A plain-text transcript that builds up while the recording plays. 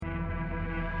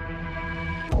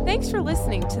Thanks for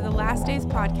listening to the Last Days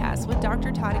podcast with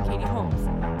Dr. Todd and Katie Holmes.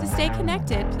 To stay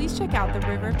connected, please check out the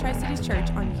River of Tri-Cities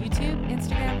Church on YouTube,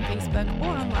 Instagram, Facebook, or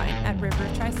online at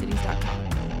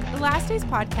riveroftricities.com. The Last Days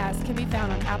podcast can be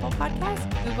found on Apple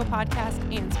Podcasts, Google Podcasts,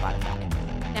 and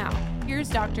Spotify. Now, here's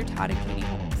Dr. Todd and Katie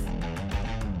Holmes.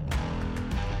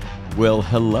 Well,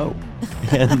 hello,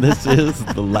 and this is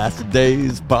the Last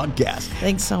Days podcast.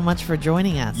 Thanks so much for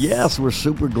joining us. Yes, we're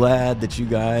super glad that you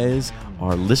guys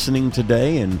are listening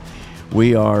today, and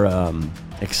we are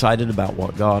excited about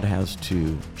what God has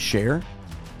to share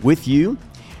with you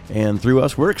and through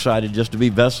us. We're excited just to be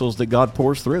vessels that God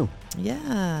pours through.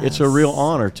 Yeah, It's a real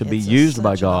honor to be used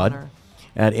by God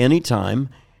at any time,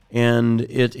 and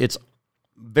it's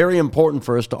very important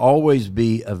for us to always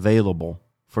be available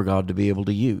for God to be able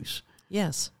to use.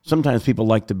 Yes. Sometimes people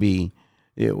like to be,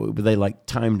 they like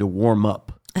time to warm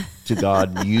up to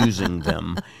God using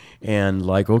them. And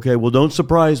like, okay, well, don't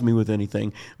surprise me with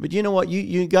anything. But you know what?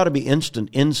 You got to be instant,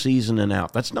 in season and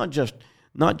out. That's not just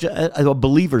a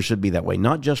believer should be that way,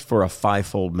 not just for a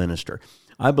fivefold minister.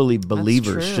 I believe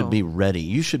believers should be ready.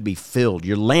 You should be filled.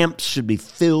 Your lamps should be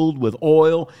filled with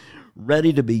oil,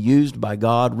 ready to be used by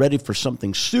God, ready for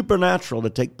something supernatural to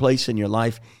take place in your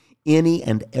life any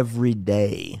and every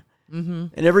day,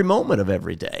 and every moment of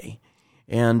every day.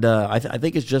 And I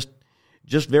think it's just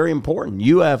very important.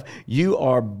 You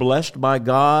are blessed by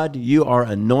God. You are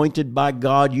anointed by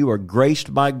God. You are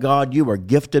graced by God. You are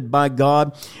gifted by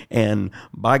God. And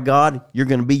by God, you're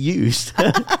going to be used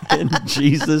in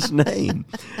Jesus' name.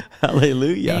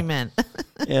 Hallelujah. Amen.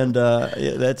 And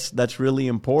that's really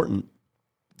important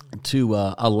to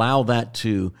allow that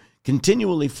to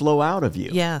continually flow out of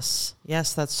you. Yes,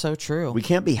 that's so true. We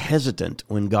can't be hesitant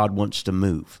when God wants to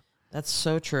move. That's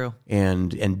so true.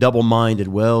 And double-minded,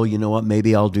 well, you know what,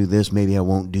 maybe I'll do this, maybe I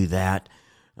won't do that.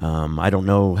 I don't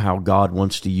know how God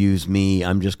wants to use me.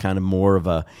 I'm just kind of more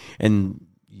of and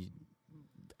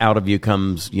out of you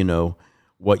comes,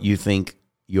 what you think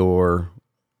your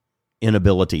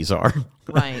inabilities are.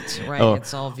 Right.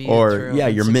 It's all viewed through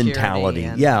your mentality.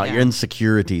 Your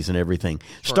insecurities and everything.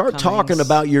 Start talking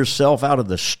about yourself out of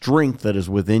the strength that is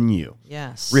within you.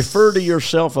 Yes. Refer to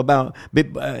yourself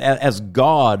as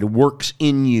God works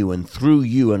in you and through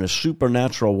you in a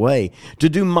supernatural way to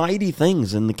do mighty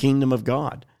things in the kingdom of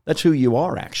God. That's who you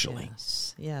are, actually.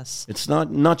 Yes. It's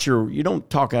not you don't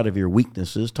talk out of your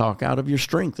weaknesses, talk out of your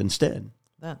strength instead.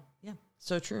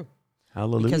 So true.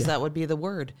 Hallelujah. Because that would be the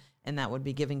word. And that would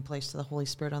be giving place to the Holy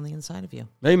Spirit on the inside of you.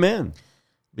 Amen.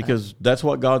 Because that's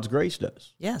what God's grace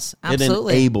does. Yes,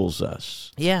 absolutely. It enables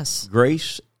us. Yes.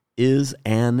 Grace is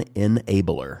an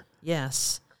enabler.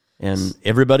 Yes. And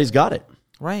everybody's got it.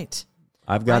 Right.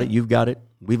 I've got it. You've got it.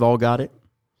 We've all got it.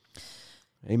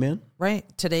 Amen. Right.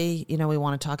 Today, we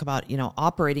want to talk about,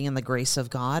 operating in the grace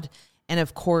of God. And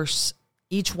of course,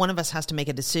 each one of us has to make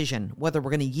a decision whether we're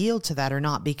going to yield to that or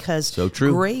not, because so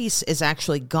true. Grace is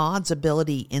actually God's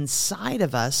ability inside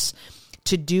of us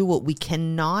to do what we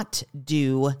cannot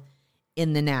do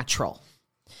in the natural.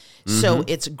 So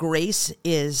its grace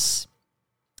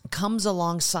comes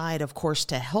alongside, of course,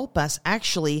 to help us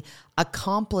actually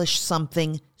accomplish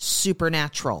something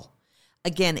supernatural.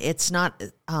 Again, it's not,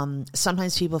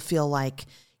 sometimes people feel like,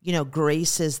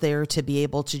 grace is there to be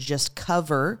able to just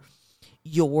cover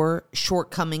your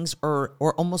shortcomings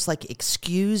or almost like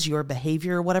excuse your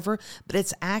behavior or whatever, but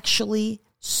it's actually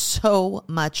so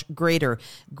much greater.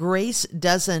 Grace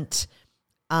doesn't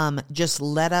just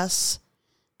let us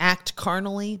act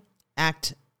carnally,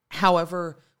 act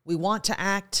however we want to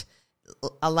act,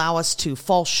 allow us to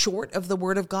fall short of the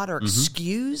Word of God or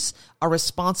excuse our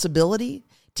responsibility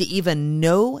to even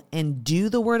know and do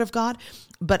the Word of God.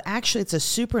 But actually, it's a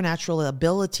supernatural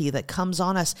ability that comes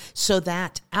on us so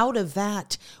that out of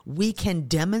that, we can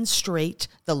demonstrate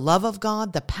the love of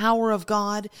God, the power of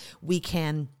God. We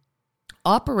can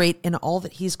operate in all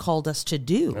that He's called us to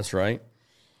do. That's right.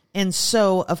 And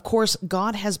so, of course,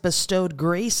 God has bestowed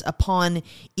grace upon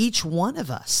each one of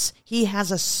us. He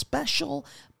has a special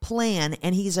plan,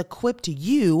 and He's equipped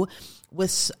you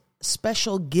with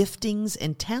special giftings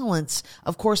and talents,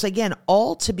 of course, again,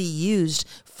 all to be used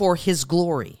for His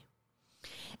glory.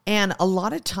 And a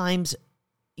lot of times,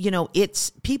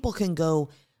 it's people can go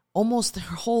almost their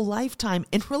whole lifetime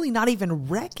and really not even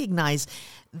recognize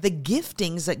the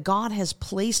giftings that God has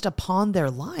placed upon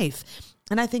their life.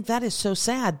 And I think that is so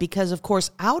sad because, of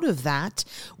course, out of that,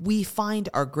 we find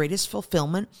our greatest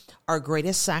fulfillment, our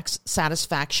greatest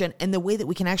satisfaction, and the way that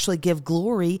we can actually give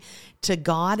glory to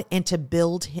God and to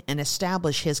build and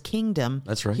establish His kingdom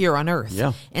here on earth.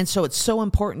 Yeah. And so it's so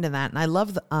important in that. And I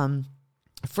love the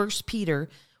 1 Peter,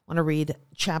 I want to read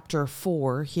chapter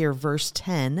 4 here, verse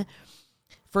 10.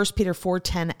 1 Peter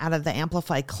 4:10 out of the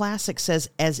Amplified Classic says,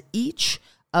 as each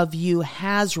of you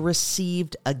has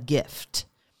received a gift.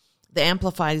 The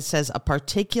Amplified says, a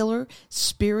particular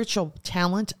spiritual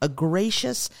talent, a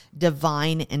gracious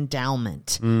divine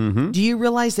endowment. Mm-hmm. Do you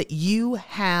realize that you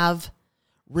have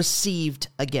received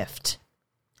a gift?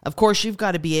 Of course, you've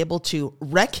got to be able to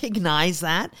recognize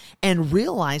that and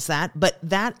realize that, but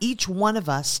that each one of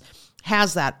us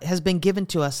has been given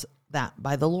to us that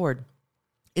by the Lord.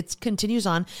 It continues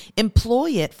on,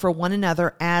 employ it for one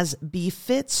another as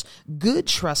befits good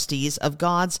trustees of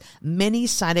God's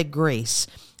many-sided grace.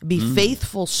 Be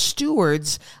faithful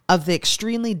stewards of the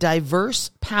extremely diverse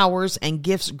powers and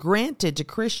gifts granted to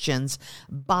Christians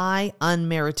by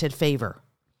unmerited favor.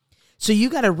 So you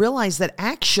got to realize that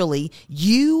actually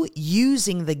you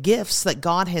using the gifts that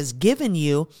God has given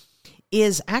you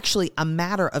is actually a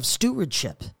matter of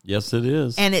stewardship. Yes, it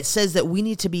is. And it says that we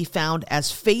need to be found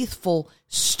as faithful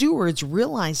stewards,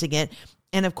 realizing it.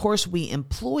 And of course, we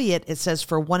employ it, it says,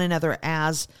 for one another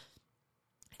as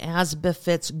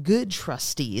befits good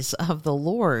trustees of the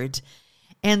Lord.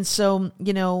 And so,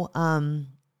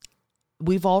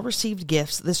 we've all received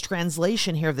gifts. This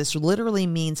translation here, this literally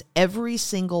means every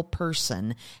single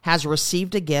person has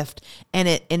received a gift, and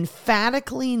it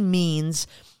emphatically means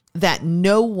that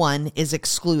no one is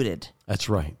excluded. That's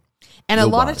right. And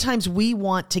Nobody. A lot of times we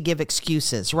want to give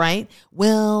excuses, right?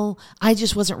 Well, I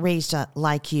just wasn't raised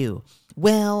like you.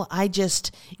 Well, I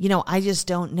just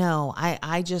don't know.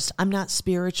 I'm not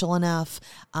spiritual enough.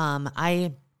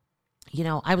 I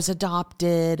was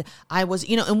adopted. There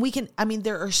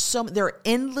are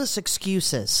endless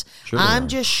excuses. Sure I'm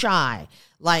just shy.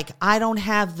 Like, I don't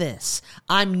have this.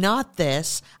 I'm not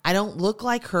this. I don't look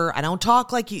like her. I don't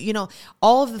talk like you.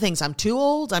 All of the things. I'm too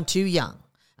old. I'm too young.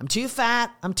 I'm too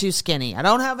fat. I'm too skinny. I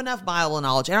don't have enough Bible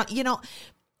knowledge.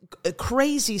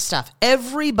 Crazy stuff.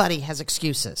 Everybody has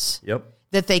excuses. Yep.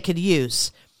 That they could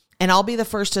use. And I'll be the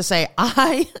first to say,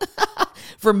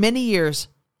 for many years,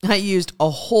 I used a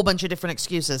whole bunch of different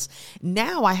excuses.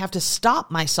 Now I have to stop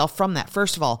myself from that.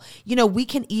 First of all, we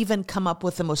can even come up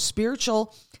with the most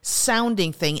spiritual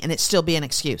sounding thing and it still be an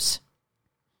excuse.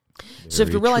 So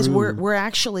if you realize we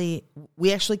actually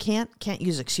can't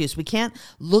use excuse. We can't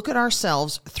look at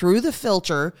ourselves through the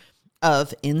filter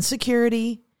of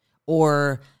insecurity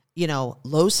or,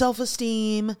 low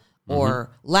self-esteem or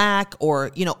lack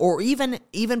or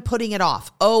even putting it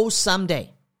off. Oh,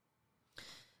 someday.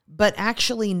 But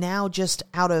actually now just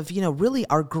out of, really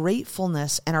our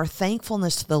gratefulness and our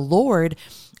thankfulness to the Lord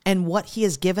and what he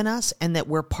has given us and that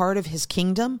we're part of his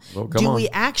kingdom, we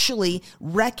actually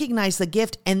recognize the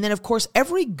gift? And then, of course,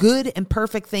 every good and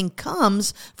perfect thing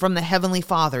comes from the Heavenly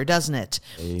Father, doesn't it?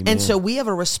 Amen. And so we have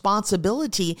a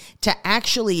responsibility to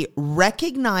actually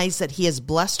recognize that he has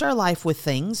blessed our life with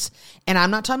things. And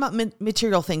I'm not talking about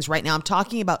material things right now. I'm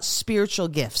talking about spiritual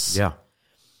gifts. Yeah.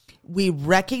 We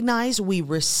recognize, we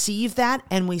receive that,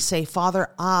 and we say,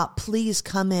 Father, please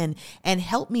come in and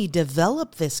help me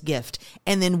develop this gift.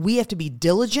 And then we have to be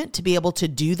diligent to be able to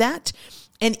do that.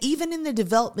 And even in the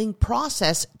developing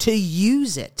process, to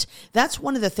use it. That's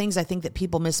one of the things I think that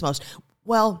people miss most.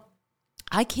 Well,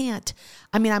 I can't.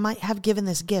 I might have given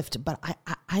this gift, but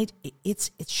it's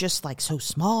just like so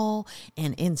small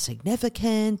and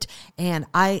insignificant. And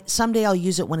someday I'll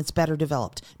use it when it's better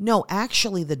developed. No,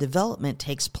 actually, the development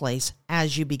takes place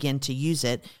as you begin to use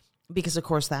it, because of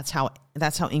course that's how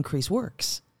increase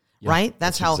works, right?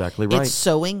 That's how exactly right. It's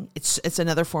sowing. It's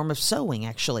another form of sowing.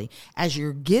 Actually, as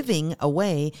you're giving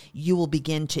away, you will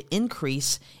begin to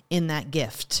increase in that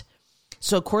gift.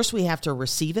 So, of course, we have to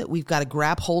receive it. We've got to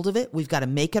grab hold of it. We've got to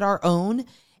make it our own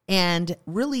and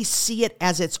really see it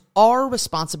as it's our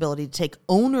responsibility to take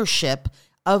ownership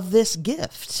of this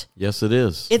gift. Yes, it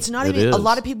is. It's not even, a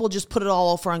lot of people just put it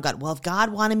all over on God. Well, if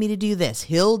God wanted me to do this,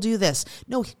 he'll do this.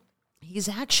 No, he's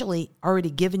actually already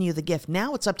given you the gift.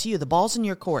 Now it's up to you. The ball's in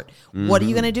your court. What are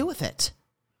you going to do with it?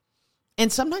 And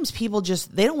sometimes people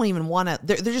they don't even want to,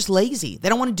 they're just lazy. They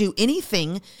don't want to do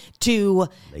anything to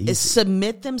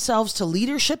submit themselves to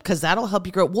leadership, because that'll help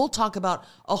you grow. We'll talk about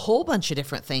a whole bunch of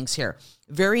different things here.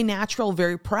 Very natural,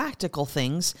 very practical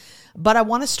things. But I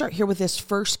want to start here with this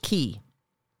first key,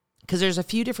 because there's a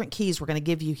few different keys we're going to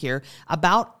give you here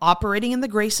about operating in the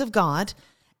grace of God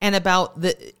and about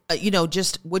the,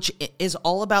 which is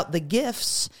all about the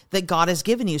gifts that God has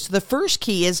given you. So the first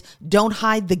key is don't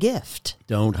hide the gift.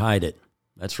 Don't hide it.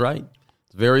 That's right.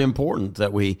 It's very important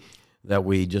that we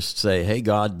just say, hey,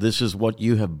 God, this is what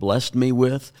you have blessed me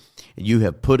with. You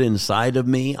have put inside of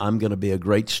me. I'm going to be a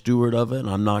great steward of it.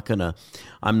 I'm not going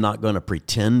to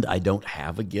pretend I don't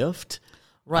have a gift.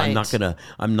 Right.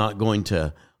 I'm not going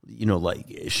to, like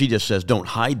she just says, don't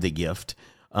hide the gift.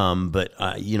 But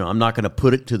I'm not going to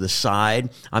put it to the side.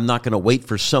 I'm not going to wait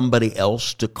for somebody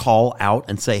else to call out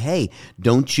and say, hey,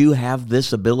 don't you have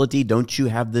this ability? Don't you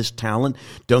have this talent?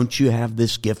 Don't you have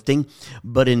this gifting?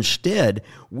 But instead,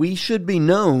 we should be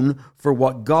known for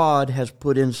what God has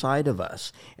put inside of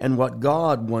us and what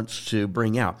God wants to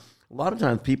bring out. A lot of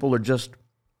times people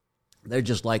they're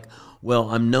just like, well,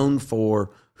 I'm known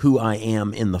for who I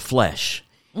am in the flesh.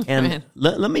 And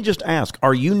let me just ask,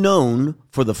 are you known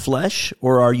for the flesh,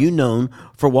 or are you known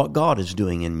for what God is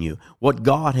doing in you, what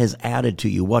God has added to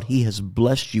you, what he has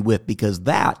blessed you with? Because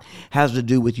that has to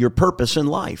do with your purpose in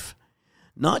life,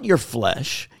 not your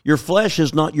flesh. Your flesh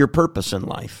is not your purpose in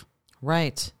life.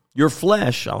 Right. Your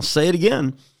flesh, I'll say it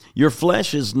again, your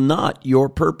flesh is not your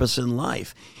purpose in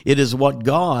life. It is what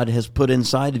God has put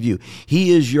inside of you.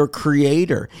 He is your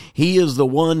creator. He is the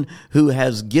one who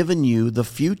has given you the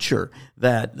future.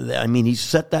 He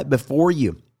set that before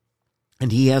you.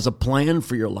 And he has a plan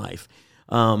for your life.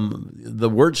 The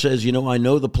word says, I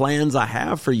know the plans I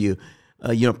have for you.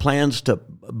 Plans to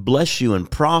bless you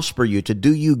and prosper you, to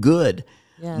do you good.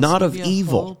 Yes, not of give you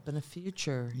evil. Hope and a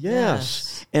future.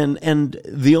 Yes. And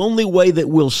the only way that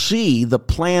we'll see the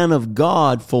plan of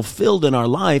God fulfilled in our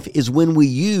life is when we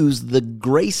use the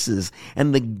graces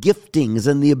and the giftings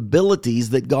and the abilities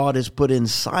that God has put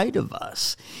inside of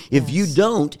us. If you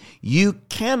don't, you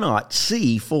cannot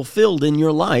see fulfilled in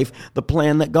your life the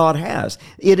plan that God has.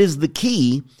 It is the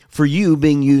key for you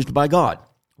being used by God.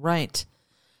 Right.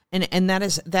 And that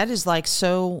is like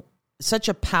such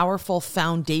a powerful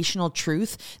foundational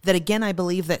truth that, again, I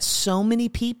believe that so many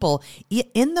people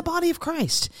in the body of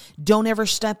Christ don't ever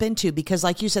step into, because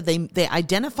like you said, they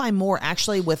identify more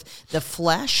actually with the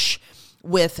flesh,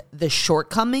 with the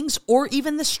shortcomings, or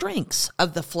even the strengths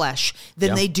of the flesh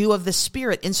than they do of the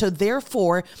spirit. And so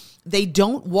therefore, they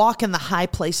don't walk in the high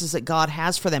places that God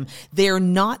has for them. They're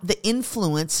not the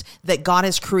influence that God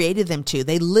has created them to.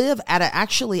 They live at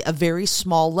actually a very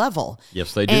small level.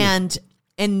 Yes, they do.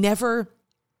 And never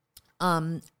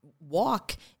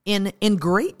walk in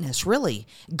greatness, really.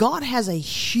 God has a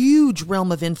huge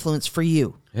realm of influence for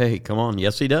you. Hey, come on.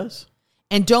 Yes, he does.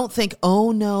 And don't think,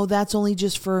 oh, no, that's only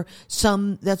for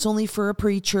a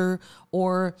preacher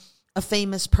or a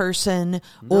famous person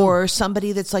or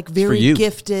somebody that's like very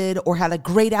gifted or had a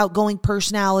great outgoing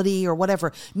personality or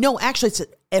whatever. No, actually,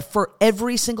 it's for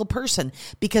every single person,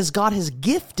 because God has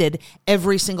gifted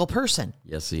every single person.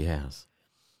 Yes, he has.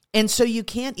 And so you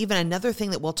can't even, another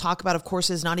thing that we'll talk about, of course,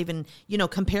 is not even,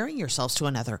 comparing yourselves to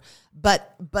another,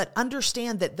 but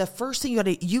understand that the first thing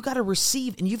you got to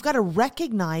receive, and you've got to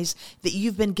recognize that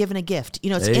you've been given a gift.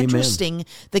 It's Amen. Interesting.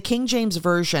 The King James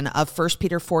Version of 1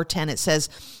 Peter 4:10, it says,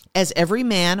 as every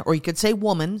man, or you could say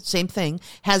woman, same thing,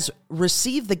 has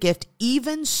received the gift,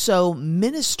 even so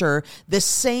minister the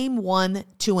same one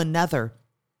to another,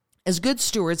 as good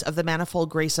stewards of the manifold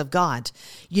grace of God.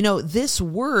 This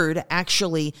word,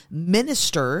 actually,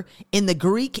 minister, in the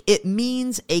Greek, it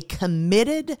means a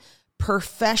committed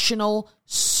professional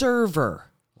server.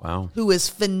 Wow. Who is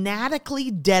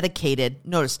fanatically dedicated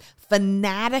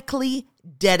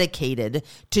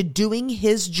to doing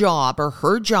his job or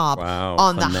her job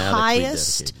on the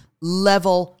highest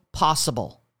level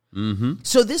possible. Mm-hmm.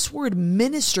 So this word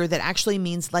minister, that actually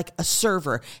means like a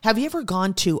server. Have you ever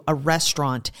gone to a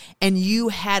restaurant and you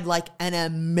had like an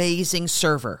amazing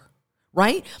server,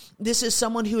 right? This is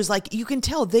someone who is like, you can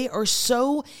tell they are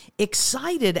so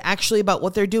excited actually about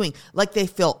what they're doing. Like they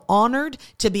feel honored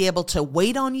to be able to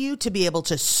wait on you, to be able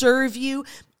to serve you.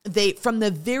 From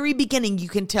the very beginning, you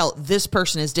can tell this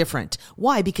person is different.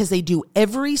 Why? Because they do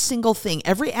every single thing,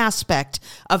 every aspect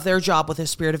of their job with a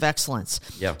spirit of excellence.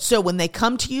 Yeah. So when they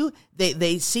come to you,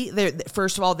 they see,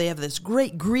 first of all, they have this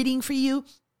great greeting for you.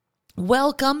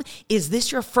 Welcome. Is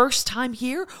this your first time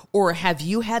here, or have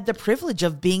you had the privilege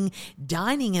of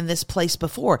dining in this place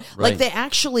before? Right.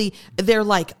 Like they're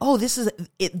like, oh, this is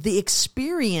it. The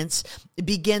experience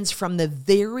begins from the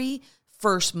very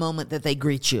first moment that they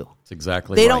greet you. That's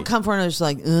exactly They right. don't come for and just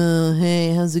like, oh,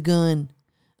 hey, how's it going?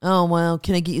 Oh, wow,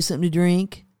 can I get you something to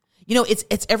drink?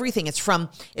 It's everything. It's from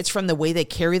the way they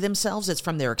carry themselves. It's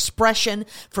from their expression,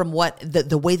 from what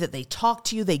the way that they talk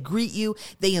to you, they greet you.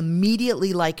 They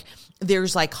immediately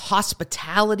there's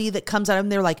hospitality that comes out of them.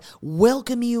 They're like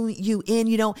welcome you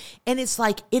in, and it's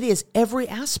like, it is every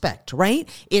aspect, right?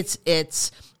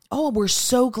 It's oh, we're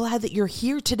so glad that you're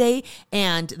here today,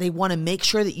 and they want to make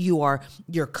sure that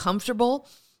you're comfortable.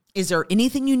 Is there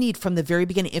anything you need from the very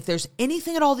beginning? If there's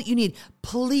anything at all that you need,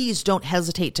 please don't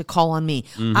hesitate to call on me.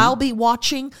 Mm-hmm. I'll be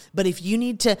watching, but if you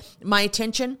need my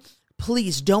attention,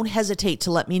 please don't hesitate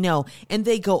to let me know. And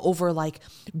they go over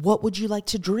what would you like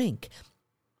to drink?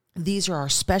 these are our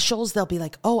specials. They'll be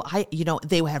like, oh,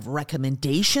 they will have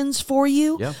recommendations for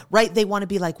you, Yeah. right? They want to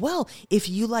be like, well, if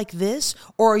you like this,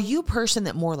 or are you a person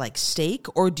that more like steak,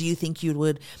 or do you think you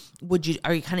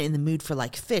are you kind of in the mood for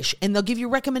like fish? And they'll give you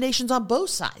recommendations on both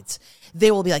sides.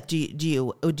 They will be like, do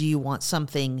you want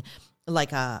something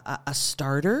like a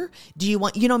starter? Do you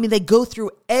want, they go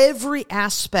through every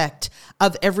aspect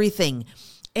of everything.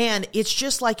 And it's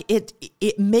just like,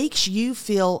 it makes you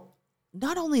feel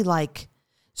not only like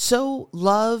so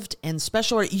loved and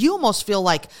special, you almost feel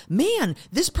like, man,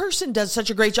 this person does such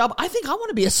a great job. I think I want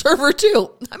to be a server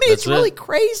too. I mean, it's really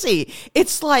crazy.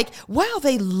 It's like, wow,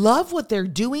 they love what they're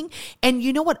doing. And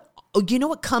you know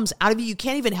what comes out of you? You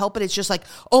can't even help it. It's just like,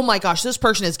 oh my gosh, this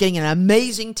person is getting an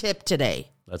amazing tip today.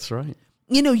 That's right.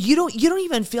 You don't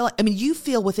even feel, you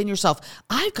feel within yourself,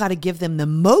 I've got to give them the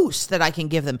most that I can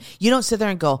give them. You don't sit there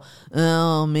and go,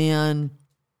 oh man,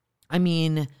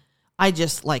 I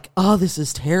just like, oh, this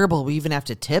is terrible. We even have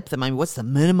to tip them. What's the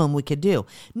minimum we could do?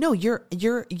 No, your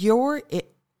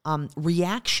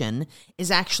reaction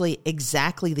is actually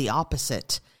exactly the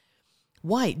opposite.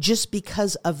 Why? Just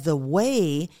because of the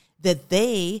way that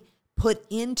they put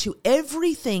into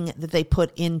everything that they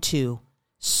put into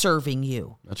serving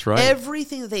you. That's right.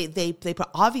 Everything that they put.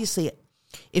 Obviously,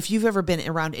 if you've ever been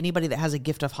around anybody that has a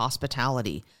gift of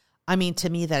hospitality, to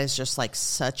me, that is just like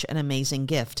such an amazing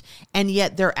gift. And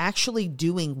yet they're actually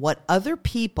doing what other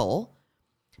people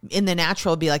in the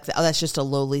natural would be like, oh, that's just a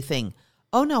lowly thing.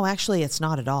 Oh, no, actually, it's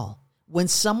not at all. When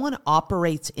someone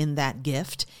operates in that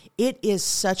gift, it is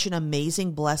such an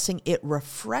amazing blessing. It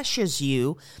refreshes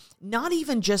you, not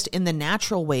even just in the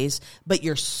natural ways, but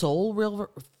your soul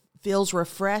feels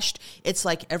refreshed. It's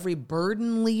like every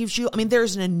burden leaves you.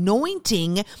 There's an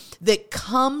anointing that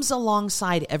comes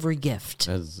alongside every gift.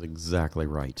 That's exactly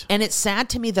right. And it's sad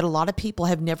to me that a lot of people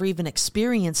have never even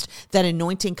experienced that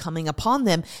anointing coming upon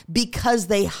them because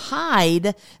they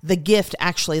hide the gift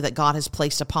actually that God has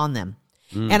placed upon them.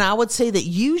 And I would say that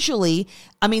usually,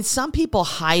 some people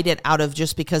hide it out of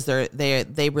just because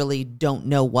they really don't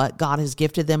know what God has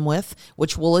gifted them with,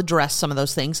 which we'll address some of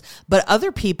those things. But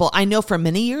other people, I know for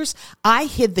many years, I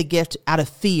hid the gift out of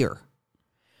fear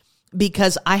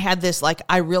because I had this,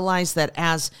 I realized that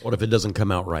what if it doesn't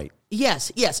come out right?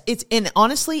 Yes. And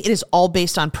honestly, it is all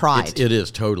based on pride. It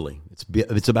is totally.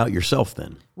 It's about yourself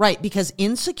then. Right. Because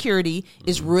insecurity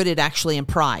is rooted actually in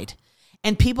pride.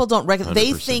 And people don't recognize,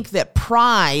 they think that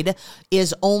pride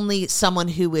is only someone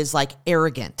who is like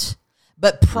arrogant.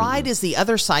 But pride is the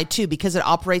other side too, because it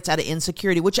operates out of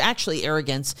insecurity, which actually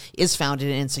arrogance is found in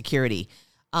insecurity.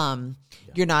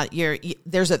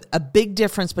 There's a big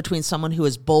difference between someone who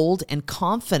is bold and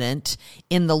confident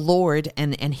in the Lord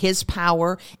and his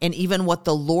power and even what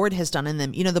the Lord has done in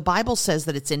them. The Bible says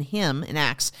that it's in him, in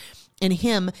Acts, in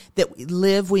him that we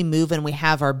live, we move, and we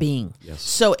have our being. Yes.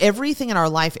 So everything in our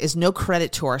life is no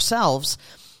credit to ourselves.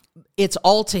 It's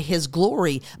all to his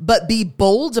glory, but be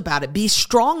bold about it. Be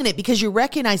strong in it because you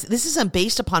recognize this isn't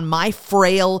based upon my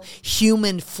frail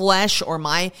human flesh or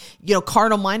my,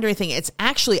 carnal mind or anything. It's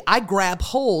actually, I grab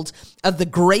hold of the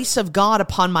grace of God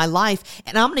upon my life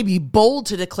and I'm going to be bold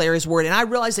to declare his word. And I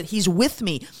realize that he's with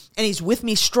me and he's with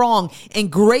me strong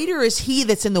and greater is he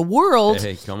that's in the world.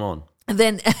 Hey, come on.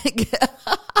 Then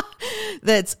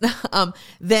it's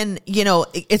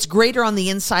greater on the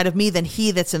inside of me than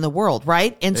he that's in the world,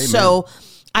 right? And Amen. So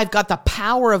I've got the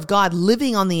power of God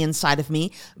living on the inside of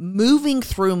me, moving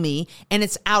through me, and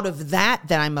it's out of that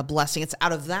I'm a blessing. It's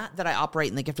out of that I operate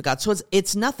in the gift of God. So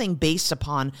it's nothing based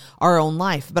upon our own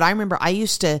life. But I remember I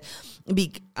used to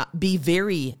be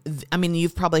very,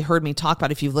 you've probably heard me talk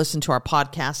about, if you've listened to our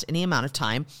podcast any amount of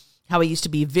time, how I used to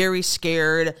be very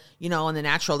scared, in the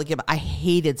natural to give. I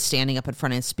hated standing up in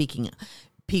front and speaking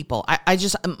people. I'll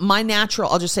just say my natural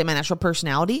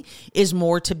personality is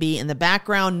more to be in the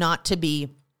background, not to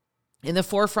be in the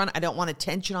forefront. I don't want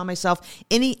attention on myself,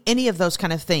 any of those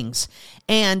kind of things.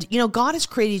 And, God has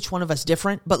created each one of us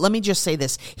different, but let me just say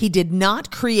this. He did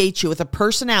not create you with a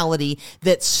personality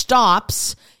that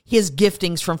stops his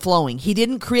giftings from flowing. He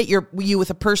didn't create you with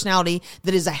a personality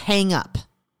that is a hang up.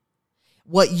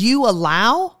 What you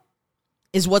allow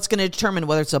is what's going to determine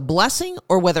whether it's a blessing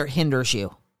or whether it hinders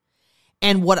you.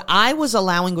 And what I was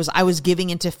allowing was I was giving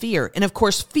into fear. And of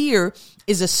course, fear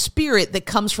is a spirit that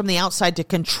comes from the outside to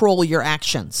control your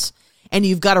actions. And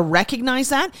you've got to recognize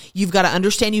that. You've got to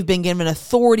understand you've been given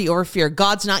authority over fear.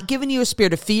 God's not given you a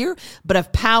spirit of fear, but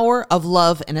of power, of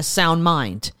love, and a sound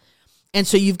mind. And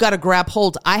so you've got to grab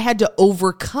hold. I had to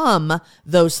overcome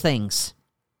those things.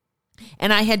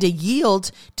 And I had to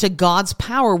yield to God's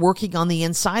power working on the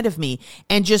inside of me.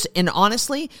 And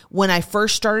honestly, when I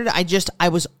first started, I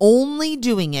was only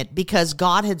doing it because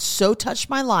God had so touched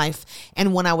my life.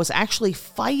 And when I was actually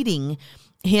fighting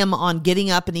him on getting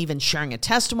up and even sharing a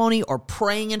testimony or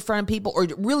praying in front of people or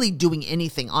really doing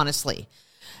anything, honestly,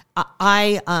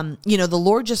 the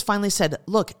Lord just finally said,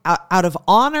 look, out of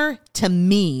honor to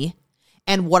me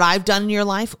and what I've done in your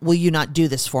life, will you not do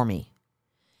this for me?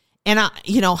 And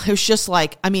it was just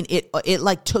like, it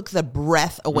like took the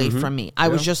breath away from me. I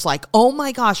was just like, oh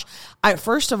my gosh.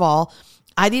 First of all,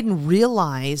 I didn't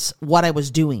realize what I was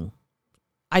doing.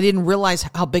 I didn't realize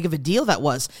how big of a deal that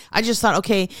was. I just thought,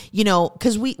 okay,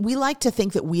 because we like to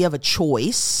think that we have a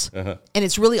choice, and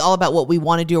it's really all about what we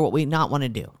want to do or what we not want to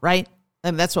do, right?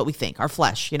 And that's what we think, our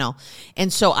flesh,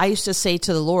 And so I used to say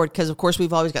to the Lord, because of course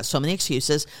we've always got so many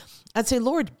excuses, I'd say,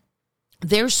 Lord,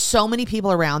 there's so many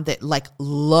people around that like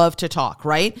love to talk,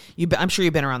 right? I'm sure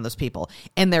you've been around those people,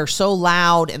 and they're so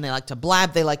loud and they like to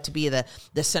blab. They like to be the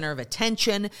center of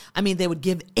attention. They would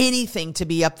give anything to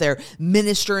be up there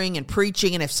ministering and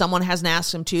preaching. And if someone hasn't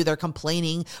asked them to, they're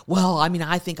complaining. Well,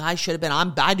 I think I should have been.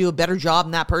 I do a better job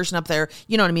than that person up there.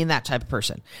 You know what I mean? That type of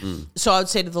person. So I would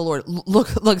say to the Lord, look,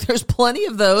 there's plenty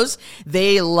of those.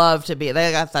 They love to be,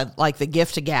 they got the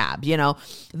gift of gab,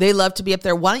 they love to be up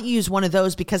there. Why don't you use one of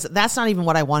those? Because that's not even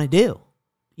what I want to do,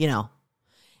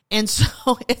 And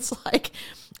so it's like,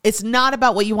 it's not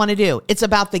about what you want to do. It's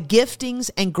about the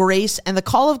giftings and grace and the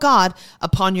call of God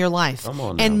upon your life. Come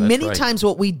on now, and that's many right. times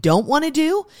what we don't want to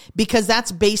do, because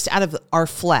that's based out of our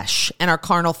flesh and our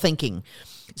carnal thinking.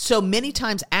 So many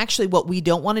times, actually, what we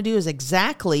don't want to do is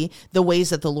exactly the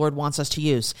ways that the Lord wants us to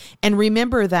use. And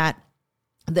remember that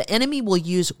the enemy will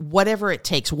use whatever it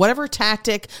takes, whatever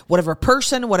tactic, whatever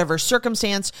person, whatever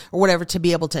circumstance, or whatever to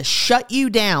be able to shut you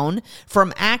down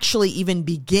from actually even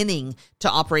beginning to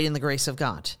operate in the grace of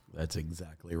God. That's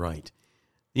exactly right.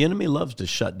 The enemy loves to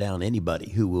shut down anybody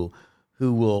who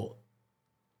will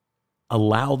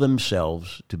allow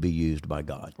themselves to be used by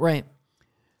God. Right.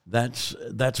 That's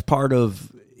part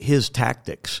of his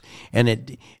tactics.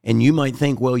 And you might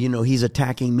think, well, he's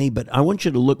attacking me, but I want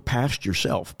you to look past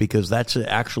yourself, because that's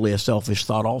actually a selfish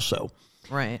thought also.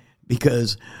 Right.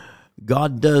 Because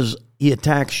he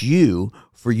attacks you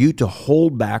for you to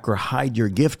hold back or hide your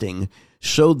gifting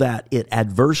so that it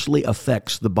adversely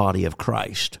affects the body of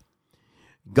Christ.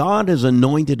 God has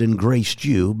anointed and graced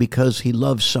you because he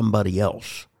loves somebody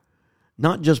else,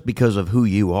 not just because of who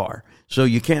you are. So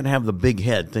you can't have the big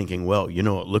head thinking, well,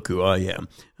 look who I am.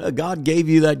 God gave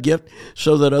you that gift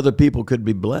so that other people could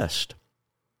be blessed.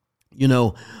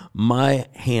 My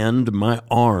hand, my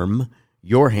arm,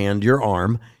 your hand, your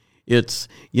arm, it's,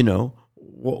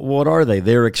 what are they?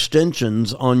 They're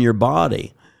extensions on your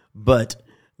body, but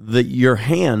your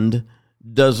hand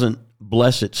doesn't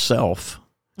bless itself.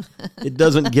 It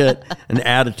doesn't get an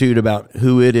attitude about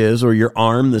who it is, or your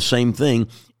arm, the same thing.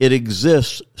 It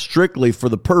exists strictly for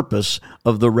the purpose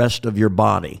of the rest of your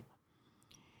body.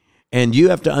 And you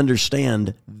have to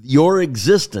understand your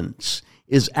existence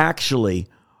is actually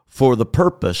for the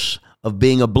purpose of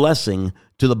being a blessing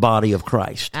to the body of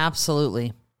Christ.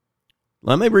 Absolutely.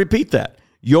 Let me repeat that.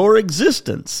 Your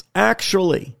existence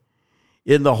actually,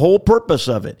 in the whole purpose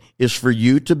of it, is for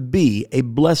you to be a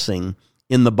blessing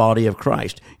in the body of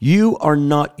Christ. You are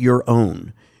not your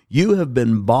own. You have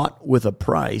been bought with a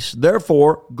price.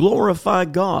 Therefore, glorify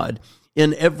God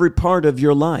in every part of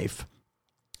your life.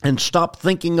 And stop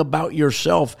thinking about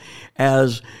yourself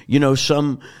as,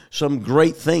 some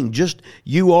great thing. Just,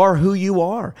 you are who you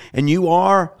are. And you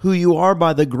are who you are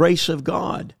by the grace of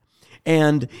God.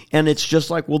 And it's just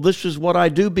like, well, this is what I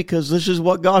do because this is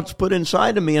what God's put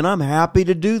inside of me, and I'm happy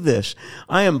to do this.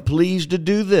 I am pleased to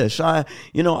do this. I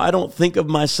don't think of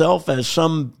myself as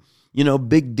some,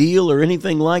 big deal or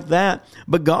anything like that,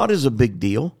 but God is a big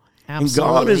deal. Absolutely.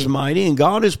 And God is mighty, and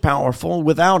God is powerful.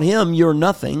 Without him, you're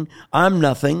nothing. I'm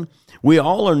nothing. We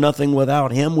all are nothing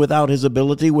without him, without his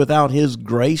ability, without his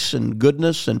grace and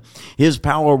goodness and his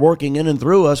power working in and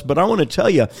through us. But I want to tell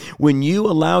you, when you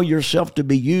allow yourself to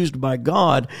be used by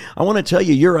God, I want to tell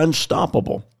you, you're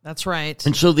unstoppable. That's right.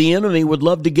 And so the enemy would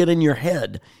love to get in your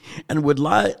head and would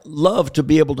love to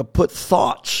be able to put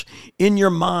thoughts in your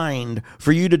mind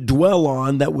for you to dwell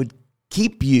on that would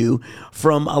keep you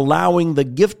from allowing the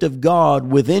gift of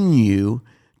God within you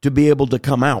to be able to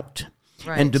come out.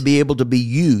 Right. And to be able to be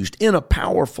used in a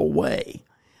powerful way,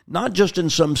 not just in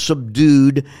some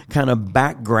subdued kind of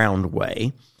background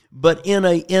way, but in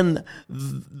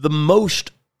the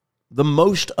most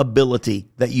ability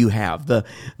that you have,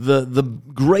 the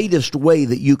greatest way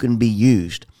that you can be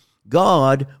used.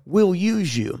 God will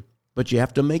use you, but you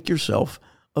have to make yourself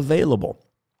available.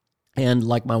 And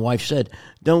like my wife said,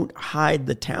 don't hide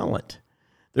the talent.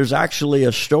 There's actually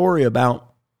a story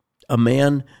about a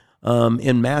man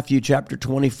in Matthew chapter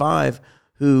 25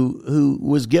 who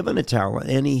was given a talent,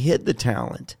 and he hid the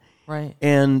talent. Right.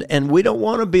 And we don't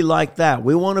want to be like that.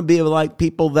 We want to be like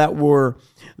people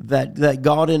that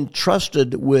God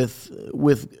entrusted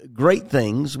with great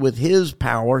things, with His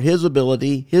power, His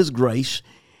ability, His grace,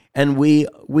 and we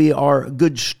are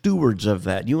good stewards of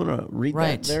that. You want to read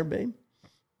that there, babe?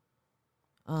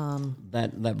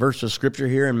 That verse of scripture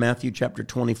here in Matthew chapter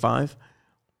 25.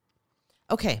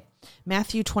 Okay.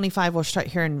 Matthew 25, we'll start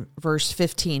here in verse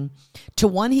 15. To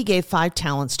one he gave 5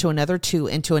 talents, to another 2,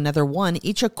 and to another 1,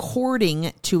 each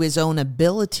according to his own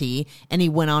ability, and he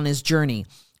went on his journey.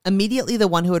 Immediately the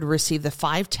one who had received the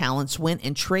 5 talents went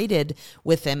and traded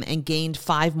with them and gained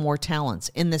 5 more talents.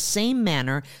 In the same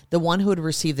manner, the one who had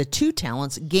received the 2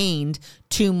 talents gained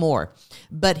 2 more.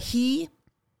 But he...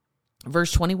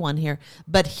 Verse 21 here,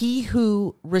 but he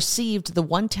who received the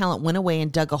 1 talent went away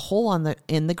and dug a hole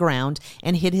in the ground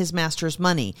and hid his master's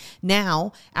money.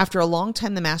 Now, after a long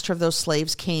time, the master of those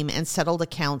slaves came and settled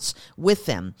accounts with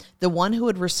them. The one who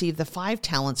had received the 5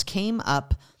 talents came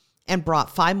up and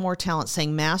brought 5 more talents,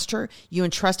 saying, Master, you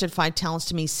entrusted 5 talents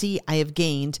to me. See, I have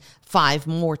gained 5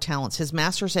 more talents. His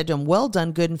master said to him, well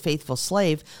done, good and faithful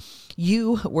slave.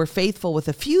 You were faithful with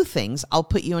a few things. I'll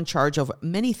put you in charge of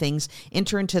many things.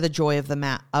 Enter into the joy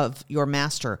of your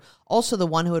master. Also, the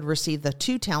one who had received the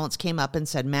 2 talents came up and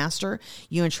said, Master,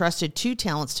 you entrusted 2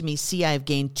 talents to me. See, I have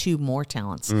gained 2 more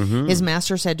talents. Mm-hmm. His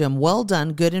master said to him, well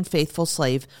done, good and faithful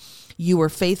slave. You were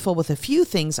faithful with a few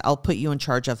things. I'll put you in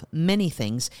charge of many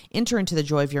things. Enter into the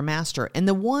joy of your master. And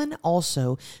the one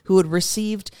also who had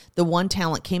received the 1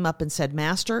 talent came up and said,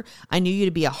 Master, I knew you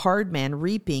to be a hard man,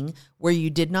 reaping where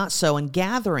you did not sow and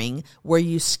gathering where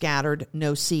you scattered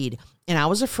no seed. And I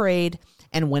was afraid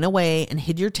and went away and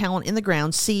hid your talent in the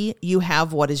ground. See, you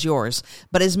have what is yours.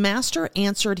 But his master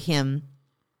answered him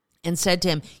and said to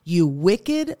him, you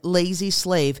wicked, lazy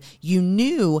slave, you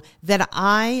knew that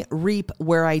I reap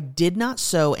where I did not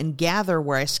sow and gather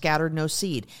where I scattered no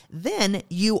seed. Then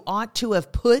you ought to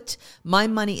have put my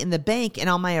money in the bank, and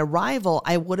on my arrival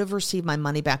I would have received my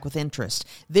money back with interest.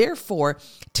 Therefore,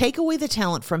 take away the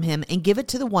talent from him and give it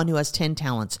to the one who has 10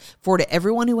 talents. For to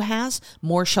everyone who has,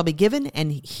 more shall be given,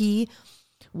 and he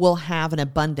will have an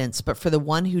abundance. But for the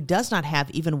one who does not have,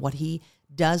 even what he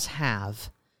does have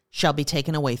shall be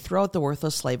taken away. Throw out the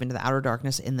worthless slave into the outer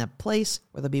darkness, in the place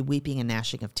where there'll be weeping and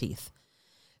gnashing of teeth.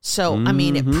 So, I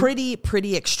mean,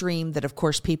 pretty extreme that, of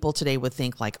course, people today would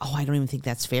think like, oh, I don't even think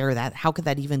that's fair. How could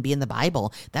that even be in the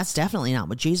Bible? That's definitely not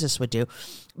what Jesus would do.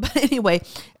 But anyway,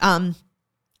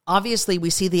 obviously we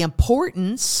see the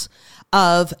importance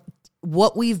of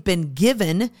what we've been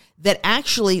given, that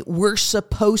actually we're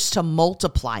supposed to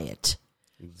multiply it.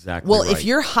 Exactly. Well, right. If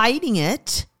you're hiding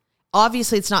it,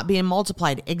 obviously it's not being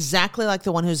multiplied, exactly like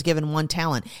the one who's given 1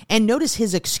 talent. And notice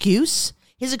his excuse.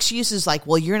 His excuse is like,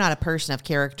 well, you're not a person of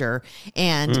character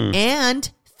and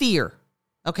fear.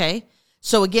 Okay?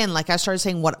 So again, like I started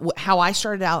saying, how I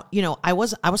started out, I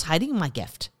was hiding my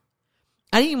gift.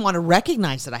 I didn't even want to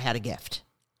recognize that I had a gift.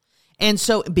 And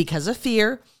so because of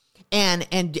fear and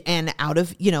out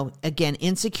of, again,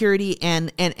 insecurity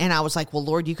and I was like, well,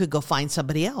 Lord, you could go find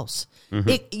somebody else.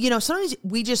 Mm-hmm. Sometimes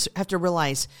we just have to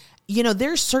realize,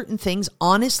 there's certain things,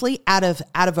 honestly, out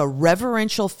of a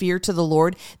reverential fear to the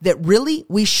Lord that really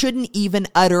we shouldn't even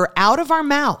utter out of our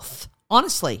mouth,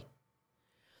 honestly.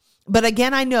 But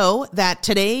again, I know that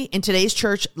in today's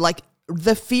church, like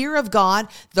the fear of God,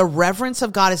 the reverence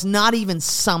of God is not even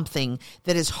something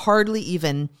that is hardly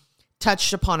even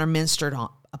touched upon or ministered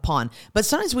upon. But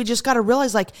sometimes we just got to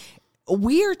realize, like,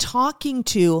 we are talking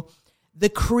to the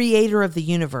creator of the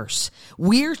universe.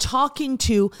 We're talking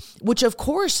to, which of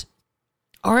course,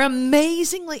 our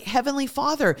amazingly heavenly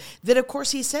Father, that of course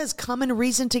he says, come and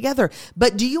reason together.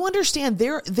 But do you understand,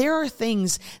 there are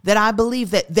things that I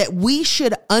believe that we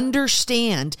should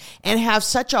understand and have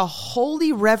such a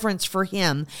holy reverence for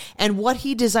him and what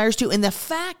he desires to. And the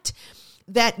fact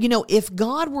that, if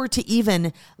God were to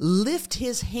even lift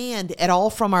his hand at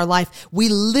all from our life, we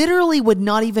literally would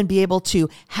not even be able to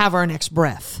have our next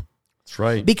breath. That's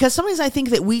right. Because sometimes I think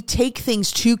that we take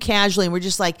things too casually and we're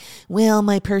just like, well,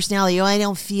 my personality, I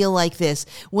don't feel like this.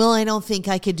 Well, I don't think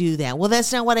I could do that. Well,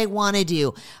 that's not what I want to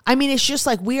do. I mean, it's just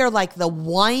like we are like the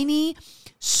whiny,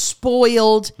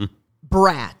 spoiled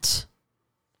brat.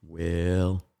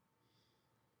 Well,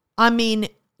 I mean,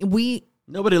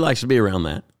 nobody likes to be around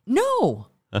that. No,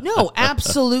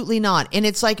 absolutely not. And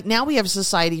it's like now we have a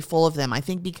society full of them. I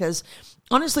think because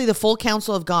Honestly, the full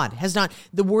counsel of God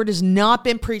the word has not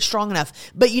been preached strong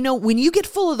enough. But when you get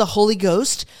full of the Holy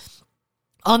Ghost,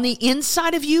 on the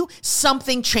inside of you,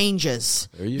 something changes.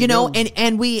 There you go.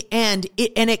 And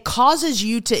it causes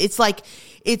you to, it's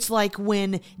like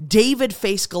when David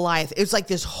faced Goliath. It's like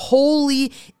this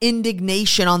holy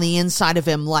indignation on the inside of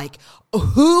him, like,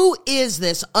 who is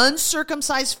this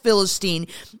uncircumcised Philistine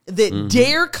that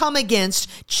dare come against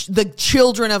the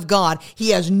children of God? He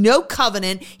has no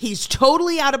covenant. He's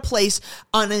totally out of place.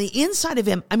 On the inside of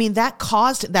him,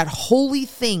 that holy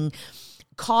thing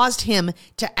caused him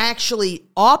to actually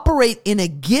operate in a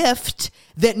gift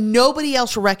that nobody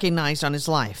else recognized on his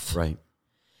life. Right.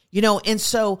 And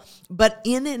so, but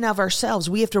in and of ourselves,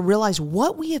 we have to realize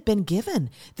what we have been given,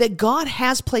 that God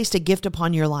has placed a gift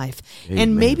upon your life. Amen.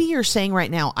 And maybe you're saying right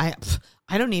now, I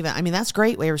don't even, that's a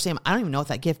great way of saying, I don't even know what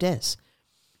that gift is.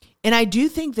 And I do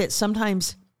think that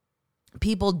sometimes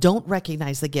people don't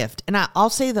recognize the gift. And I'll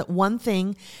say that one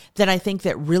thing that I think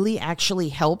that really actually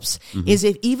helps is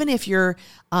even if you're,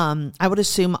 I would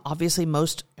assume obviously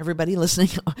everybody listening,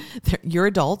 you're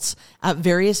adults at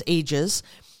various ages.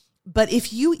 But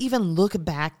if you even look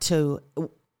back to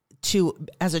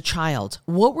as a child,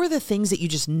 what were the things that you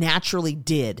just naturally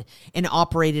did and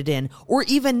operated in? Or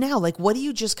even now, like what do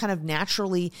you just kind of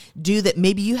naturally do that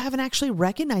maybe you haven't actually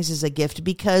recognized as a gift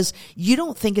because you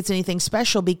don't think it's anything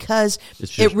special because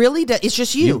it really does. It's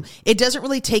just you. It doesn't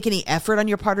really take any effort on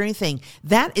your part or anything.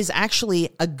 That is actually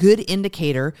a good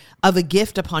indicator of a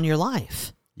gift upon your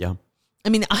life. Yeah.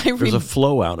 There's a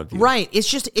flow out of you. Right. It's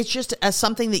just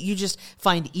something that you just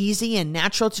find easy and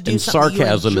natural to do. And something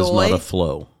sarcasm you enjoy. is not a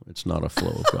flow. It's not a flow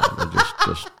of God. I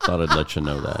just thought I'd let you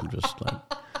know that. Just like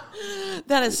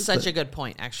that is such a good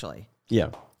point, actually. Yeah.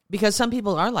 Because some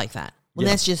people are like that. Well,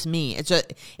 that's just me.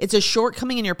 It's a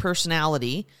shortcoming in your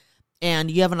personality, and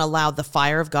you haven't allowed the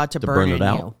fire of God to burn it in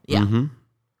out. you. Yeah. Mm-hmm.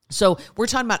 So we're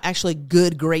talking about actually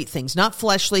good, great things, not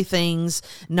fleshly things,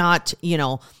 not, I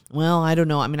don't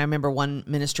know. I remember one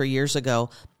minister years ago,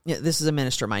 this is a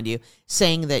minister, mind you,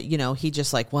 saying that, he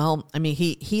just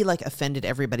he like offended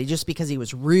everybody just because he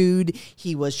was rude.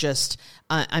 He was just,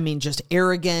 just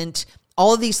arrogant,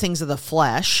 all of these things of the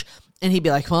flesh. And he'd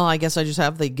be like, well, I guess I just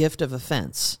have the gift of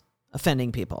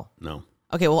offending people. No.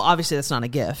 Okay, well, obviously that's not a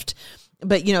gift.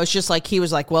 But, it's just like he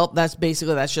was like, well, that's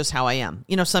just how I am.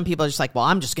 Some people are just like, well,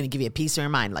 I'm just going to give you a piece of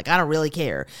your mind. Like, I don't really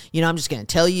care. I'm just going to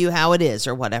tell you how it is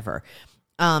or whatever.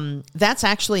 That's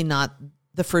actually not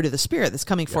the fruit of the Spirit that's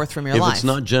coming forth from your life. If it's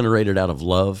not generated out of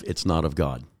love, it's not of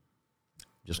God.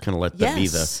 Just kind of let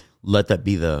that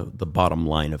be the bottom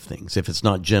line of things. If it's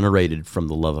not generated from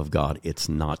the love of God, it's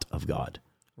not of God.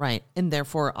 Right. And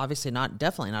therefore, obviously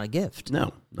definitely not a gift.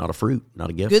 No, not a fruit, not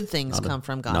a gift. Good things come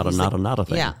from God. Not a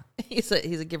thing. Yeah. He's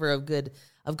a giver of good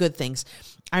things.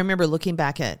 I remember looking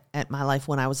back at my life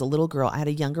when I was a little girl. I had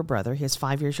a younger brother. He was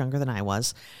 5 years younger than I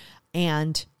was.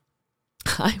 And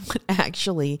I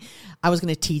was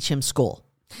going to teach him school.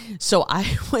 So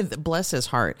I would, bless his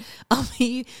heart,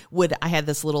 I had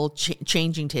this little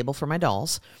changing table for my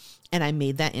dolls, and I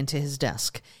made that into his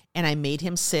desk. And I made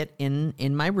him sit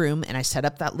in my room, and I set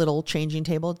up that little changing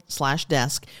table /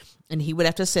 desk, and he would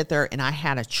have to sit there. And I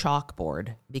had a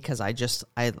chalkboard because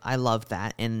I loved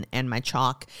that and my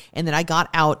chalk. And then I got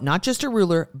out not just a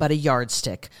ruler, but a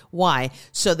yardstick. Why?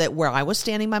 So that where I was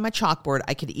standing by my chalkboard,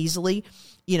 I could easily,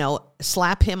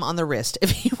 slap him on the wrist if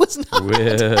he was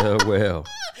not well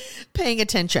paying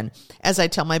attention. As I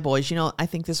tell my boys, I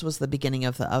think this was the beginning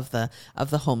of the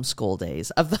homeschool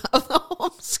days of the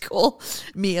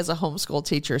homeschool, me as a homeschool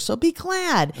teacher. So be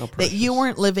glad that you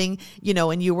weren't living,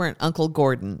 and you weren't Uncle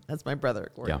Gordon. That's my brother,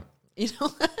 Gordon. Yeah.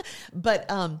 But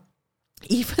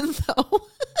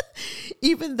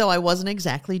even though I wasn't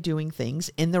exactly doing things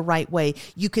in the right way,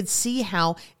 you could see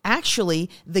how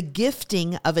actually the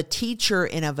gifting of a teacher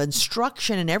and of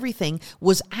instruction and everything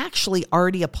was actually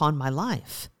already upon my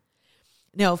life.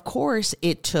 Now, of course,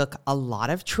 it took a lot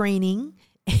of training,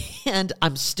 and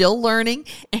I'm still learning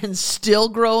and still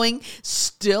growing,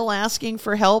 still asking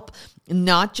for help,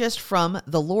 not just from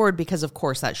the Lord, because of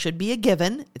course that should be a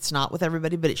given. It's not with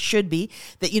everybody, but it should be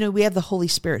that, we have the Holy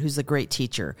Spirit who's the great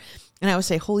teacher. And I would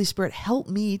say, Holy Spirit, help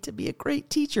me to be a great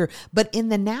teacher. But in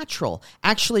the natural,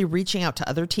 actually reaching out to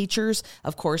other teachers,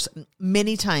 of course,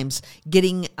 many times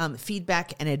getting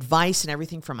feedback and advice and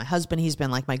everything from my husband. He's been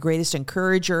like my greatest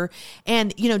encourager.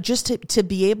 And, just to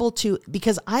be able to,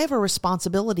 because I have a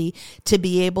responsibility to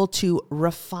be able to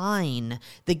refine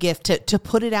the gift, to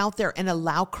put it out there and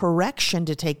allow correction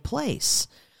to take place.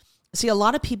 See, a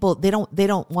lot of people, they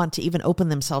don't want to even open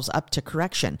themselves up to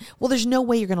correction. Well, there's no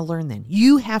way you're going to learn then.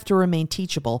 You have to remain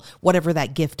teachable, whatever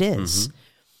that gift is. Mm-hmm.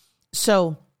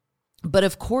 So But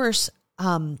of course,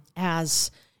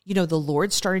 as you know, the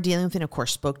Lord started dealing with it, and of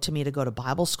course spoke to me to go to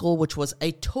Bible school, which was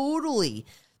a totally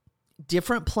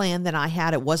different plan than I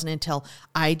had. It wasn't until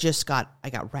I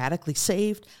got radically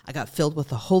saved. I got filled with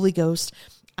the Holy Ghost.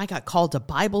 I got called to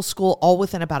Bible school all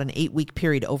within about an 8-week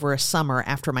period over a summer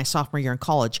after my sophomore year in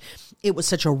college. It was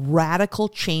such a radical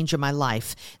change in my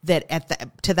life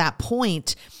that to that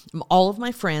point, all of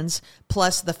my friends,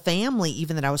 plus the family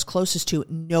even that I was closest to,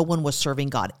 no one was serving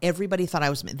God. Everybody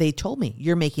thought they told me,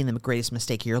 you're making the greatest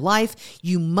mistake of your life.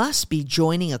 You must be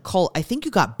joining a cult. I think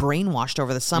you got brainwashed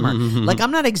over the summer. Like,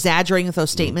 I'm not exaggerating with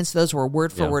those statements. Those were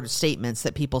word for word statements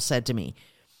that people said to me.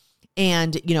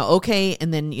 And, okay.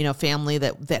 And then, family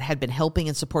that had been helping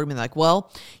and supporting me, like,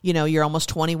 well, you're almost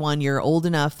 21. You're old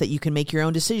enough that you can make your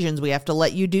own decisions. We have to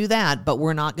let you do that, but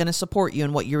we're not going to support you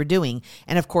in what you're doing.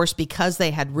 And of course, because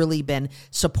they had really been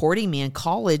supporting me in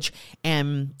college,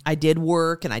 and I did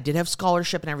work and I did have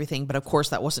scholarship and everything, but of course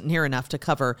that wasn't near enough to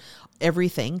cover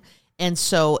everything. And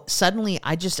so suddenly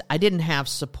I didn't have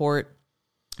support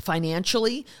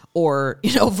financially or,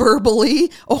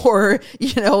 verbally or,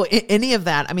 any of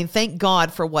that. I mean, thank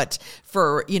God for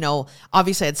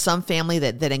obviously I had some family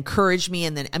that encouraged me.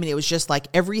 And then, it was just like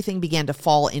everything began to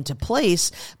fall into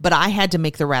place, but I had to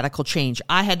make the radical change.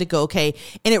 I had to go, okay.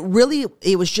 And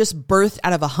it was just birthed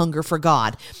out of a hunger for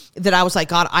God, that I was like,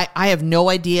 God, I have no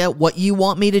idea what you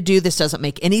want me to do. This doesn't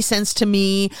make any sense to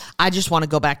me. I just want to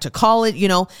go back to college,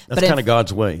 That's kind of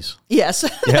God's ways. Yes,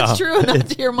 that's true. Enough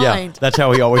to your mind. Yeah, that's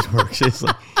how he always works. It's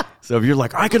like, so if you're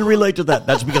like, I can relate to that,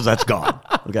 that's because that's God.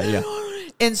 Okay, yeah.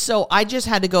 And so I just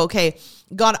had to go, okay,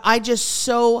 God, I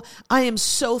am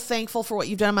so thankful for what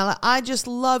you've done in my life. I just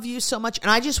love you so much. And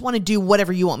I just want to do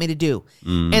whatever you want me to do.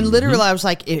 Mm-hmm. And literally I was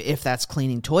like, if that's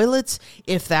cleaning toilets,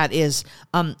 if that is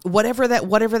whatever that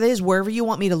is, wherever you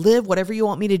want me to live, whatever you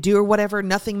want me to do or whatever,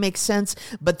 nothing makes sense.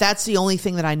 But that's the only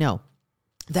thing that I know.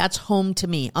 That's home to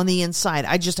me on the inside.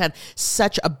 I just had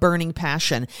such a burning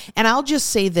passion. And I'll just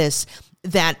say this,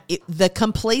 that the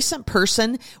complacent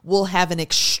person will have an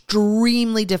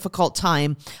extremely difficult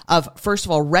time of, first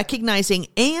of all, recognizing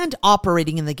and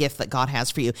operating in the gift that God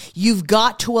has for you. You've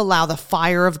got to allow the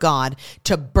fire of God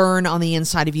to burn on the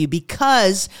inside of you,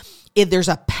 because if there's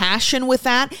a passion with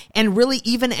that. And really,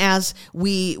 even as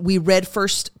we read 1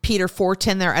 Peter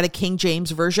 4:10 there out of King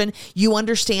James Version, you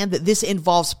understand that this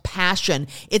involves passion.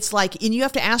 It's like, and you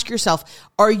have to ask yourself,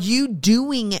 are you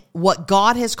doing what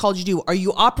God has called you to do? Are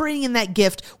you operating in that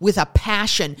gift with a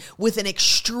passion, with an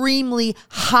extremely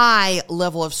high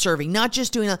level of serving? Not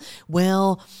just doing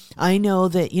I know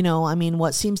that,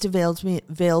 what seems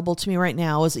available to me right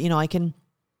now is, I can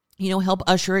help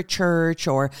usher at church,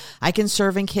 or I can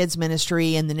serve in kids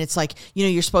ministry. And then it's like,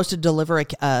 you're supposed to deliver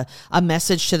a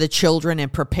message to the children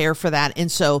and prepare for that.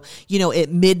 And so,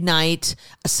 at midnight,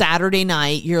 Saturday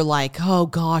night, you're like, oh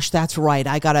gosh, that's right.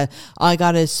 I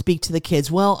gotta speak to the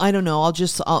kids. Well, I don't know. I'll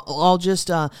just,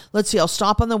 let's see, I'll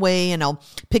stop on the way and I'll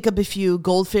pick up a few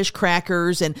goldfish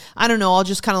crackers. And I don't know, I'll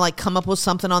just kind of like come up with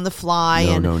something on the fly.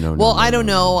 I don't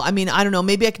know. I mean, I don't know.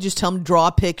 Maybe I could just tell them to draw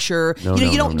a picture.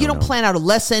 You don't plan out a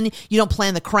lesson. You don't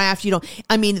plan the craft.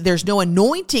 There's no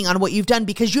anointing on what you've done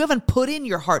because you haven't put in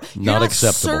your heart. You're not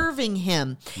serving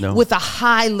him with a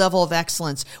high level of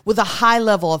excellence, with a high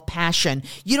level of passion.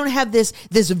 You don't have this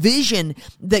vision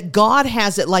that God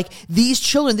has, it like these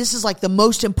children, this is like the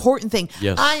most important thing.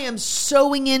 Yes. I am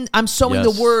sowing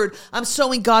the word. I'm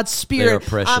sowing God's spirit. They are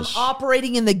precious. I'm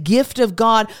operating in the gift of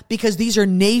God because these are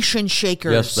nation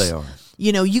shakers. Yes, they are.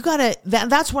 You gotta,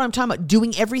 that's what I'm talking about,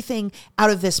 doing everything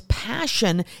out of this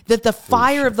passion that the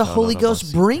fire of the Holy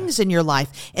Ghost brings in your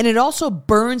life. And it also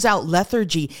burns out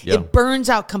lethargy. Yeah. It burns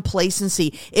out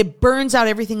complacency. It burns out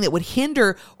everything that would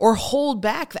hinder or hold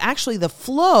back actually the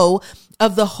flow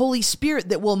of the Holy Spirit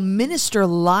that will minister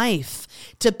life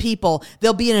to people.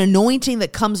 There'll be an anointing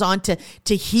that comes on to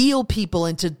heal people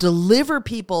and to deliver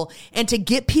people and to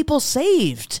get people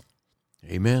saved.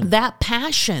 Amen. That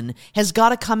passion has got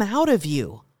to come out of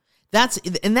you. That's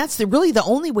really the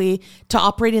only way to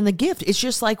operate in the gift. It's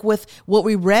just like with what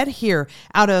we read here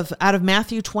out of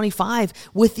Matthew 25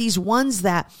 with these ones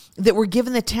that were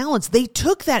given the talents. They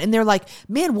took that and they're like,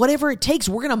 man, whatever it takes,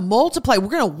 we're going to multiply. We're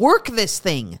going to work this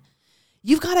thing.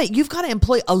 You've got to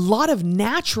employ a lot of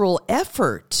natural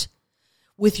effort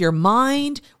with your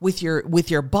mind, with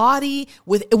your body,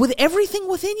 with everything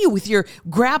within you, with your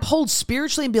grab hold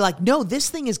spiritually and be like, no, this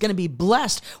thing is going to be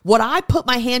blessed. What I put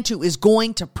my hand to is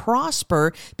going to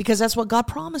prosper because that's what God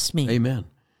promised me. Amen.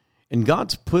 And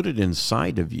God's put it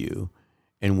inside of you.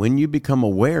 And when you become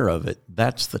aware of it,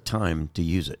 that's the time to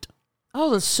use it.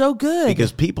 Oh, that's so good.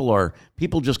 Because people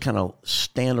just kind of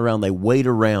stand around, they wait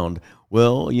around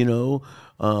well,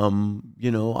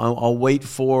 I'll wait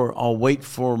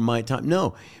for my time.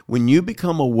 No, when you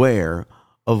become aware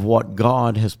of what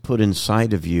God has put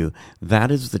inside of you, that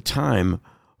is the time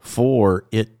for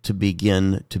it to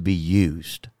begin to be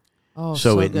used. Oh,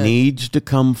 so it good. needs to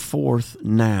come forth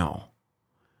now.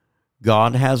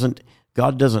 God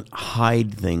doesn't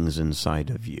hide things inside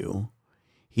of you.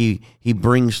 He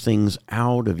brings things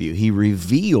out of you. He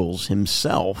reveals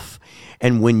himself.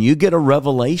 And when you get a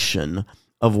revelation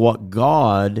of what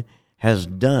God has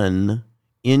done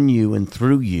in you and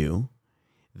through you,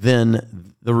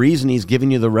 then the reason he's giving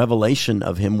you the revelation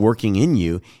of him working in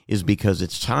you is because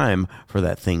it's time for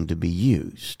that thing to be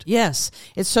used. Yes,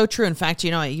 it's so true. In fact,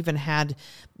 I even had,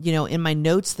 in my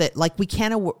notes that we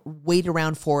can't wait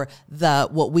around for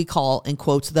what we call, in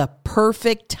quotes, the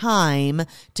perfect time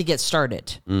to get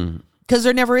started. Because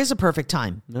there never is a perfect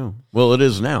time. No. Well, it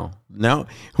is now. Now,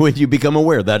 when you become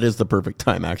aware, that is the perfect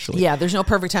time, actually. Yeah, there's no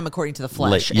perfect time according to the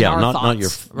flesh. Yeah, and our not your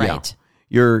thoughts. Right. Yeah.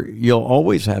 You'll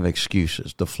always have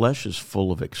excuses. The flesh is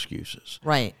full of excuses.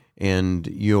 Right. And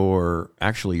your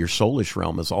soulish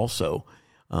realm is also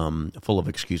full of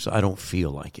excuses. I don't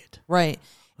feel like it. Right.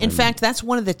 In fact, that's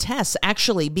one of the tests,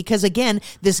 actually, because, again,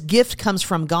 this gift comes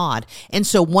from God. And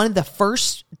so one of the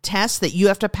first tests that you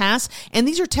have to pass, and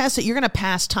these are tests that you're going to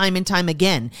pass time and time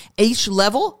again. Each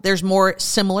level, there's more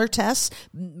similar tests,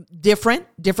 different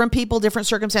people, different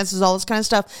circumstances, all this kind of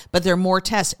stuff, but there are more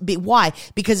tests. Why?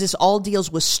 Because this all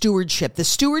deals with stewardship, the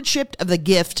stewardship of the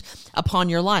gift upon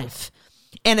your life.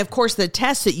 And of course, the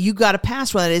test that you got to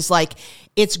pass with it is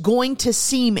it's going to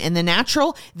seem in the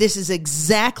natural, this is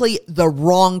exactly the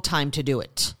wrong time to do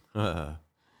it.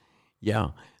 Yeah,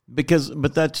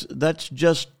 but that's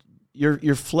just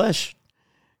your flesh.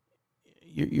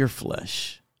 Your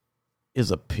flesh is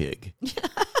a pig.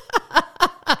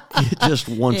 It just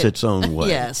wants its own way.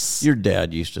 Yes. Your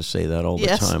dad used to say that all the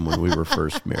time when we were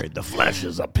first married. The flesh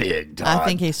is a pig, Todd. I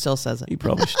think he still says it. He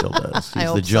probably still does. He's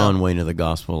hope the John Wayne of the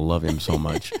gospel. I love him so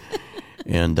much.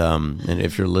 And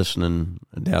if you're listening,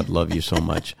 Dad, love you so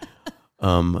much.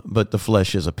 But the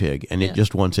flesh is a pig, and it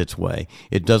just wants its way.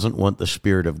 It doesn't want the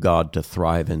Spirit of God to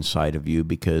thrive inside of you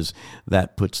because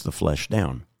that puts the flesh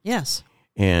down. Yes.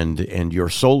 And your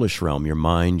soulish realm, your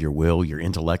mind, your will, your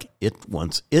intellect, it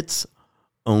wants its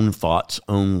own thoughts,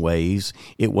 own ways.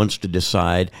 It wants to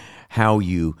decide how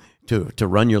to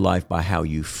run your life by how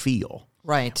you feel.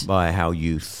 Right. By how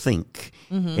you think.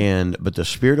 Mm-hmm. But the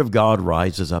Spirit of God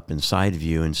rises up inside of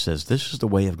you and says, this is the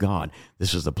way of God.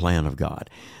 This is the plan of God.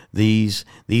 These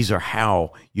are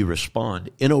how you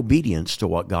respond in obedience to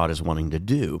what God is wanting to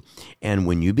do. And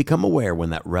when you become aware,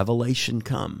 when that revelation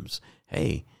comes,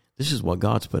 hey, this is what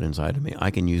God's put inside of me.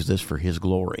 I can use this for his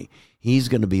glory. He's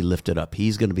going to be lifted up.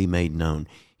 He's going to be made known.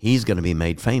 He's going to be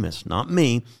made famous. Not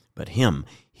me, but him.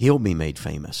 He'll be made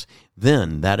famous.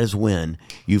 Then that is when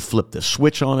you flip the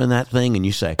switch on in that thing and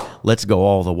you say, let's go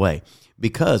all the way.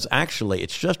 Because actually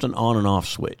it's just an on and off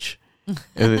switch.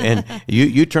 And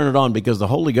you turn it on because the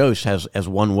Holy Ghost has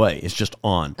one way. It's just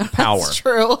on. Power. That's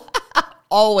true.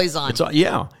 Always on.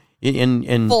 Yeah.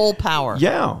 And full power.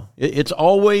 Yeah. It's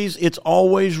always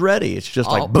ready. It's just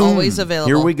like, boom. Always available.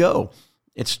 Here we go.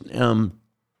 It's, and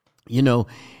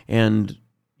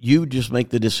you just make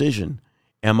the decision.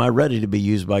 Am I ready to be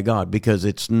used by God? Because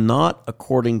it's not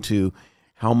according to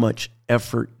how much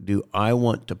effort do I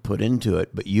want to put into it,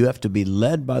 but you have to be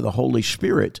led by the Holy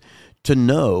Spirit to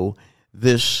know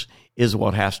this is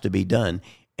what has to be done.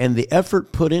 And the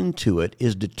effort put into it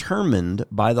is determined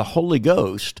by the Holy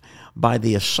Ghost, by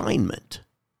the assignment,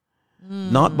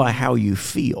 not by how you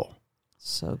feel.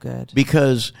 So good.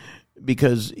 Because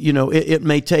it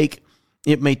may take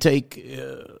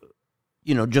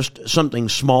just something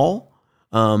small.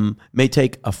 May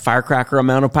take a firecracker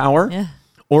amount of power,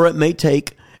 or it may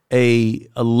take a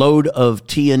load of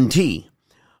TNT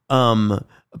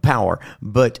power.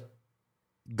 But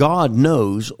God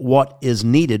knows what is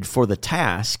needed for the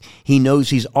task. He knows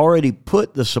he's already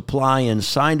put the supply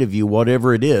inside of you,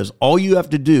 whatever it is. All you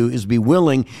have to do is be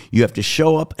willing. You have to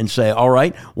show up and say, all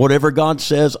right, whatever God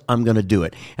says, I'm going to do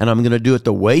it. And I'm going to do it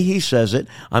the way he says it.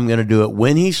 I'm going to do it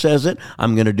when he says it.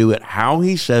 I'm going to do it how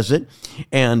he says it.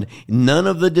 And none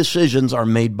of the decisions are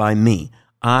made by me.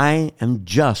 I am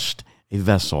just a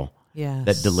vessel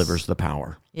that delivers the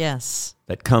power. Yes.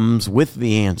 That comes with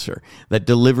the answer, that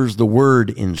delivers the word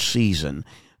in season,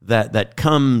 that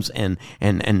comes and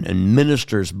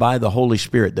ministers by the Holy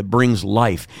Spirit, that brings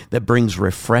life, that brings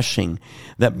refreshing,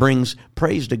 that brings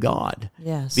praise to God.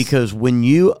 Yes. Because when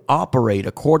you operate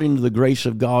according to the grace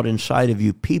of God inside of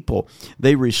you, people,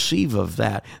 they receive of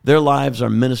that. Their lives are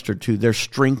ministered to, they're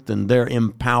strengthened, they're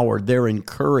empowered, they're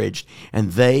encouraged,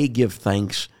 and they give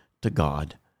thanks to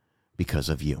God because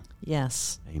of you.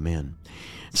 Yes. Amen.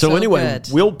 So So anyway, good.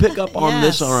 we'll pick up on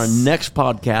this Yes. on our next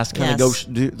podcast, kind of go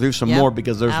through some Yep. more,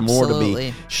 because there's more to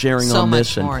Absolutely. be sharing So on much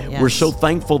this. And more, yes. we're so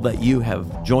thankful that you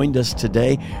have joined us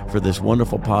today for this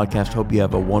wonderful podcast. Hope you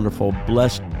have a wonderful,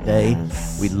 blessed day.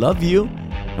 Yes. We love you,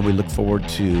 and we look forward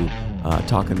to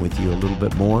talking with you a little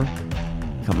bit more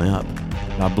coming up.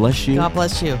 God bless you. God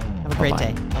bless you. Have a great Bye-bye.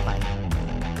 day. Bye-bye.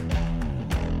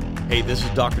 Hey, this is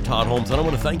Dr. Todd Holmes, and I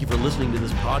want to thank you for listening to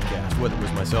this podcast, whether it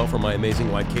was myself or my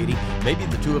amazing wife, Katie, maybe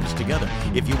the two of us together.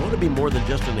 If you want to be more than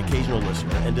just an occasional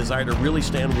listener and desire to really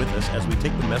stand with us as we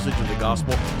take the message of the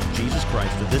gospel of Jesus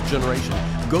Christ to this generation,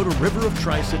 go to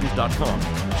riveroftricities.com.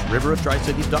 It's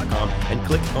riveroftricities.com and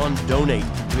click on Donate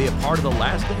to be a part of the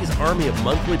Last Days Army of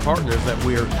monthly partners that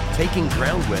we're taking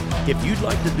ground with. If you'd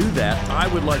like to do that,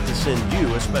 I would like to send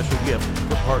you a special gift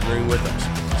for partnering with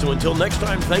us. So until next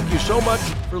time, thank you so much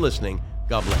for listening.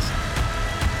 God bless you.